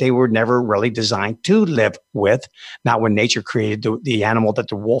being that they were never really designed to live with, not when nature created the animal that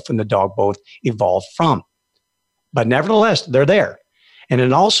the wolf and the dog both evolved from. But nevertheless, they're there. And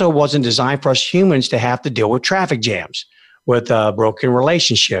it also wasn't designed for us humans to have to deal with traffic jams, with broken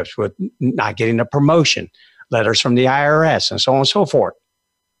relationships, with not getting a promotion, letters from the IRS, and so on and so forth.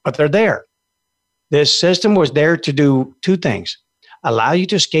 But they're there. This system was there to do 2 things: allow you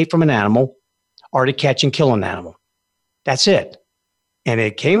to escape from an animal or to catch and kill an animal. That's it. And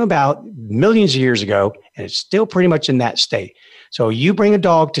it came about millions of years ago, and it's still pretty much in that state. So you bring a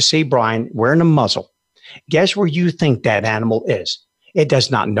dog to see Brian wearing a muzzle. Guess where you think that animal is? It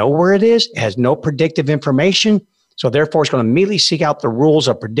does not know where it is. It has no predictive information. So therefore, it's going to immediately seek out the rules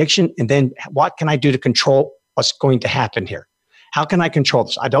of prediction. And then what can I do to control what's going to happen here? How can I control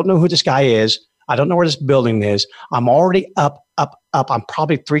this? I don't know who this guy is. I don't know where this building is. I'm already up. I'm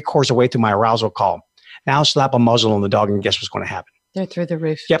probably 3/4 away through my arousal column. Now slap a muzzle on the dog and guess what's going to happen? They're through the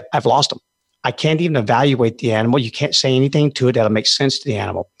roof. Yep, I've lost them. I can't even evaluate the animal. You can't say anything to it that'll make sense to the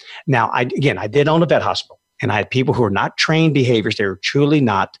animal. Now, I did own a vet hospital, and I had people who were not trained behaviors. They were truly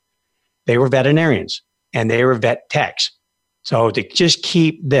not. They were veterinarians, and they were vet techs. So to just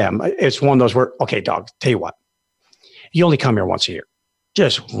keep them, it's one of those where, okay, dog, tell you what, you only come here once a year.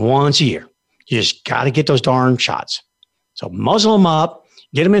 Just once a year. You just got to get those darn shots. So muzzle them up,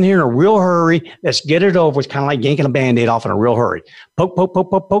 get them in here in a real hurry. Let's get it over with, kind of like yanking a Band-Aid off in a real hurry. Poke, poke,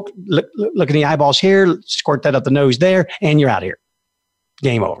 poke, poke, poke. Look in the eyeballs here, squirt that up the nose there, and you're out of here.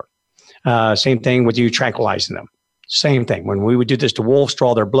 Game over. Same thing with you tranquilizing them. Same thing. When we would do this to wolves,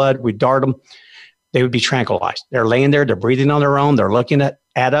 draw their blood, we'd dart them, they would be tranquilized. They're laying there, they're breathing on their own, they're looking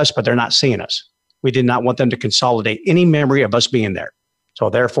at us, but they're not seeing us. We did not want them to consolidate any memory of us being there. So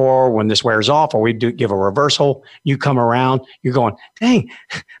therefore, when this wears off or we do give a reversal, you come around, you're going, dang,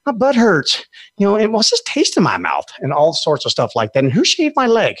 my butt hurts. And what's this taste in my mouth? And all sorts of stuff like that. And who shaved my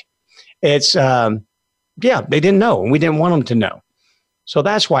leg? It's, they didn't know, and we didn't want them to know. So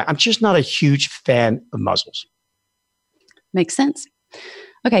that's why I'm just not a huge fan of muzzles. Makes sense.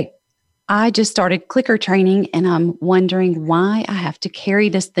 Okay. I just started clicker training, and I'm wondering why I have to carry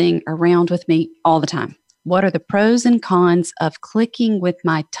this thing around with me all the time. What are the pros and cons of clicking with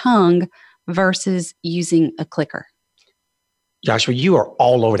my tongue versus using a clicker? Joshua, you are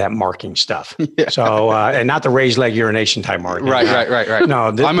all over that marking stuff. Yeah. So, and not the raised leg urination type marking. Right. No,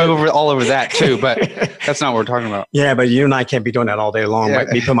 I'm all over that too, but that's not what we're talking about. Yeah, but you and I can't be doing that all day long. Yeah.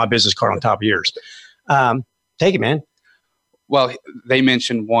 Me put my business card on top of yours. Take it, man. Well, they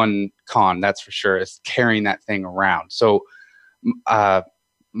mentioned one con, that's for sure, is carrying that thing around. So I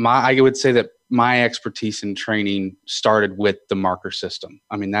would say that my expertise in training started with the marker system.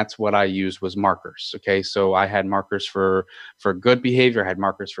 I mean, that's what I used was markers. Okay. So I had markers for good behavior. I had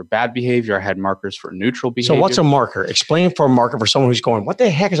markers for bad behavior. I had markers for neutral behavior. So what's a marker? Explain for a marker for someone who's going, what the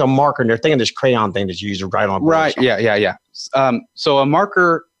heck is a marker? And they're thinking this crayon thing that's used to write on a board. Right. Yeah. So a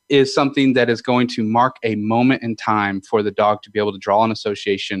marker is something that is going to mark a moment in time for the dog to be able to draw an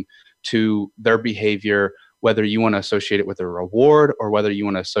association to their behavior, whether you want to associate it with a reward or whether you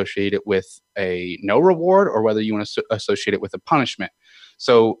want to associate it with a no reward or whether you want to associate it with a punishment.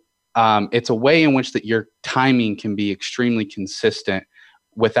 So it's a way in which that your timing can be extremely consistent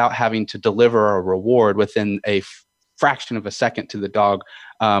without having to deliver a reward within a fraction of a second to the dog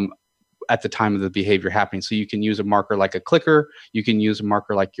at the time of the behavior happening. So you can use a marker like a clicker. You can use a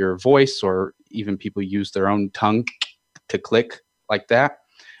marker like your voice, or even people use their own tongue to click like that.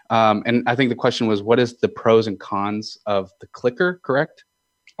 And I think the question was, what is the pros and cons of the clicker, correct?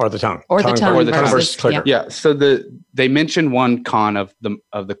 Or the tongue. Or the tongue versus clicker. Yeah. So they mentioned one con of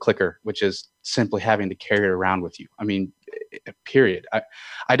the clicker, which is simply having to carry it around with you. I mean, period.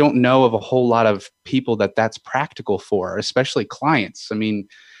 I don't know of a whole lot of people that's practical for, especially clients. I mean,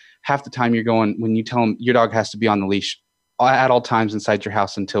 half the time when you tell them your dog has to be on the leash at all times inside your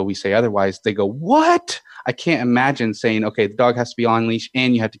house until we say otherwise, they go, what? I can't imagine saying, okay, the dog has to be on leash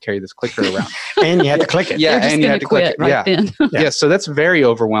and you have to carry this clicker around. And you have to click it. Yeah, and you have to click it. Right then. Yeah, so that's very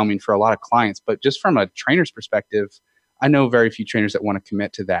overwhelming for a lot of clients. But just from a trainer's perspective, I know very few trainers that want to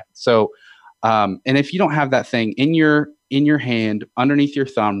commit to that. So, and if you don't have that thing in your hand, underneath your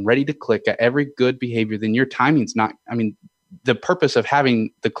thumb, ready to click at every good behavior, then your timing's not, I mean, the purpose of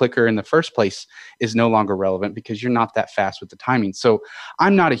having the clicker in the first place is no longer relevant because you're not that fast with the timing. So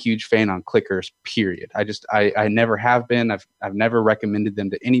I'm not a huge fan on clickers, period. I never have been. I've never recommended them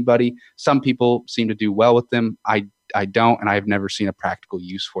to anybody. Some people seem to do well with them. I don't, and I've never seen a practical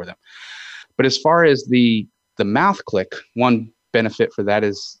use for them. But as far as the mouth click, one benefit for that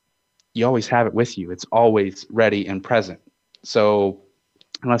is you always have it with you. It's always ready and present. So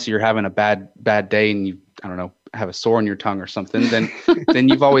unless you're having a bad day and you, I don't know, have a sore in your tongue or something, then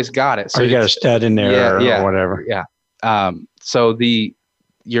you've always got it. So or you got a stud in there or whatever. Yeah. So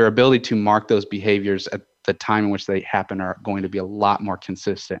your ability to mark those behaviors at the time in which they happen are going to be a lot more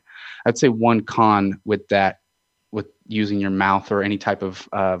consistent. I'd say one con with that, with using your mouth or any type of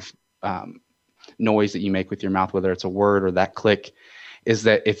noise that you make with your mouth, whether it's a word or that click, is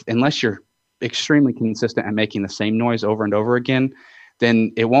that unless you're extremely consistent at making the same noise over and over again,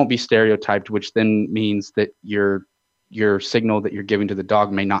 then it won't be stereotyped, which then means that your signal that you're giving to the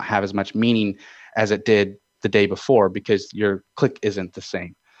dog may not have as much meaning as it did the day before because your click isn't the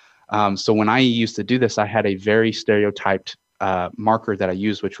same. So when I used to do this, I had a very stereotyped marker that I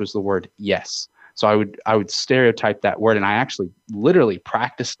used, which was the word yes. So I would stereotype that word, and I actually literally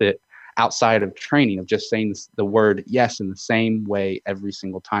practiced it outside of training of just saying the word yes in the same way every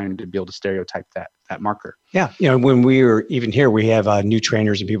single time to be able to stereotype that marker. Yeah. When we are even here, we have new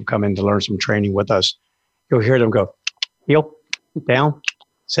trainers and people come in to learn some training with us. You'll hear them go, heel, down,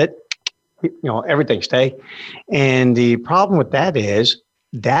 sit, everything, stay. And the problem with that is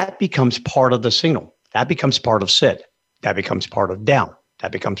that becomes part of the signal. That becomes part of sit. That becomes part of down.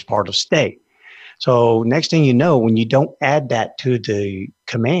 That becomes part of stay. So next thing you know, when you don't add that to the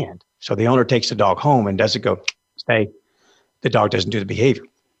command, so the owner takes the dog home and doesn't go, stay, the dog doesn't do the behavior.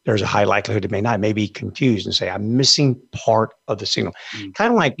 There's a high likelihood it may be confused and say, I'm missing part of the signal.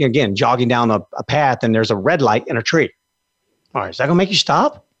 Kind of like, again, jogging down a path and there's a red light in a tree. All right, is that going to make you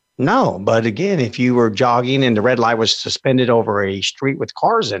stop? No. But again, if you were jogging and the red light was suspended over a street with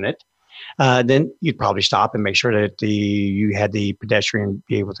cars in it, then you'd probably stop and make sure that you had the pedestrian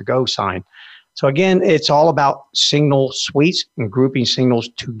be able to go sign. So again, it's all about signal suites and grouping signals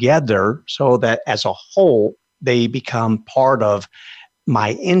together so that as a whole, they become part of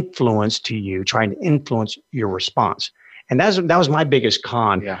my influence to you, trying to influence your response. And that was my biggest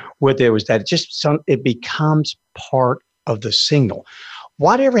con with it, was that it becomes part of the signal.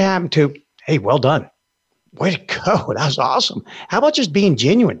 Whatever happened to, hey, well done. Way to go. That was awesome. How about just being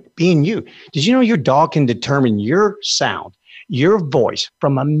genuine, being you? Did you know your dog can determine your sound, your voice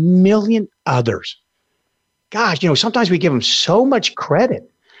from a million others? Gosh, sometimes we give them so much credit.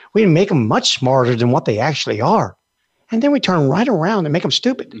 We make them much smarter than what they actually are. And then we turn right around and make them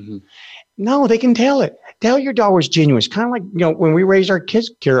stupid. Mm-hmm. No, they can tell it. Tell your dog was genuine. It's kind of like, when we raised our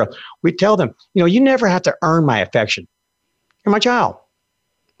kids, Kira, we tell them, you never have to earn my affection. You're my child.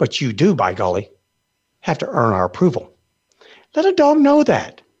 But you do, by golly, have to earn our approval. Let a dog know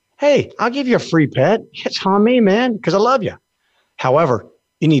that. Hey, I'll give you a free pet. It's on me, man, because I love you. However,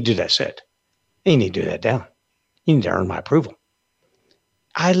 you need to do that sit. You need to do that down. You need to earn my approval.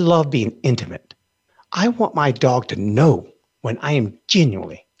 I love being intimate. I want my dog to know when I am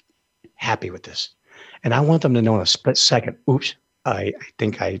genuinely happy with this. And I want them to know in a split second, oops, I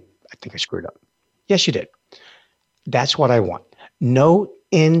think I screwed up. Yes, you did. That's what I want. No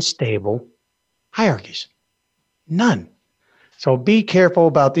unstable hierarchies. None. So be careful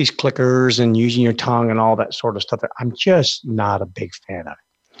about these clickers and using your tongue and all that sort of stuff. I'm just not a big fan of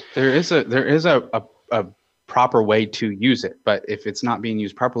it. There is a proper way to use it, but if it's not being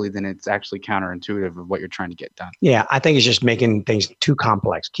used properly, then it's actually counterintuitive of what you're trying to get done. Yeah, I think it's just making things too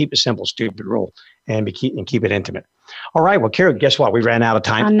complex. Keep it simple, stupid rule, and keep it intimate. All right, well, Kira, guess what? We ran out of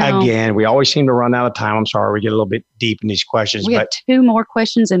time again. We always seem to run out of time. I'm sorry, we get a little bit deep in these questions. We have 2 more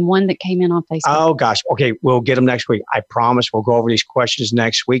questions and one that came in on Facebook. Oh, gosh. Okay, we'll get them next week. I promise we'll go over these questions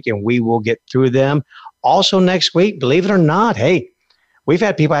next week, and we will get through them. Also next week, believe it or not, hey, we've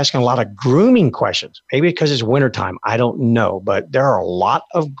had people asking a lot of grooming questions. Maybe because it's wintertime. I don't know. But there are a lot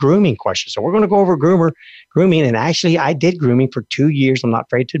of grooming questions. So we're going to go over grooming. And actually, I did grooming for 2 years. I'm not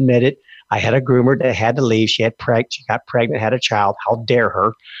afraid to admit it. I had a groomer that had to leave. She got pregnant, had a child. How dare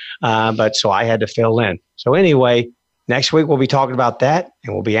her? But so I had to fill in. So anyway, next week we'll be talking about that,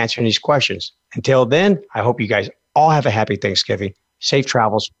 and we'll be answering these questions. Until then, I hope you guys all have a happy Thanksgiving. Safe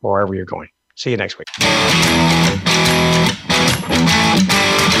travels wherever you're going. See you next week.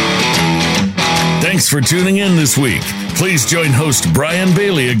 Thanks for tuning in this week. Please join host Brian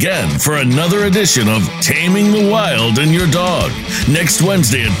Bailey again for another edition of Taming the Wild and Your Dog next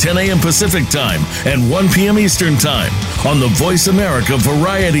Wednesday at 10 a.m. Pacific Time and 1 p.m. Eastern Time on the Voice America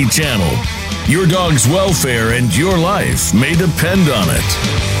Variety Channel. Your dog's welfare and your life may depend on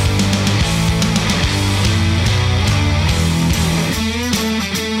it.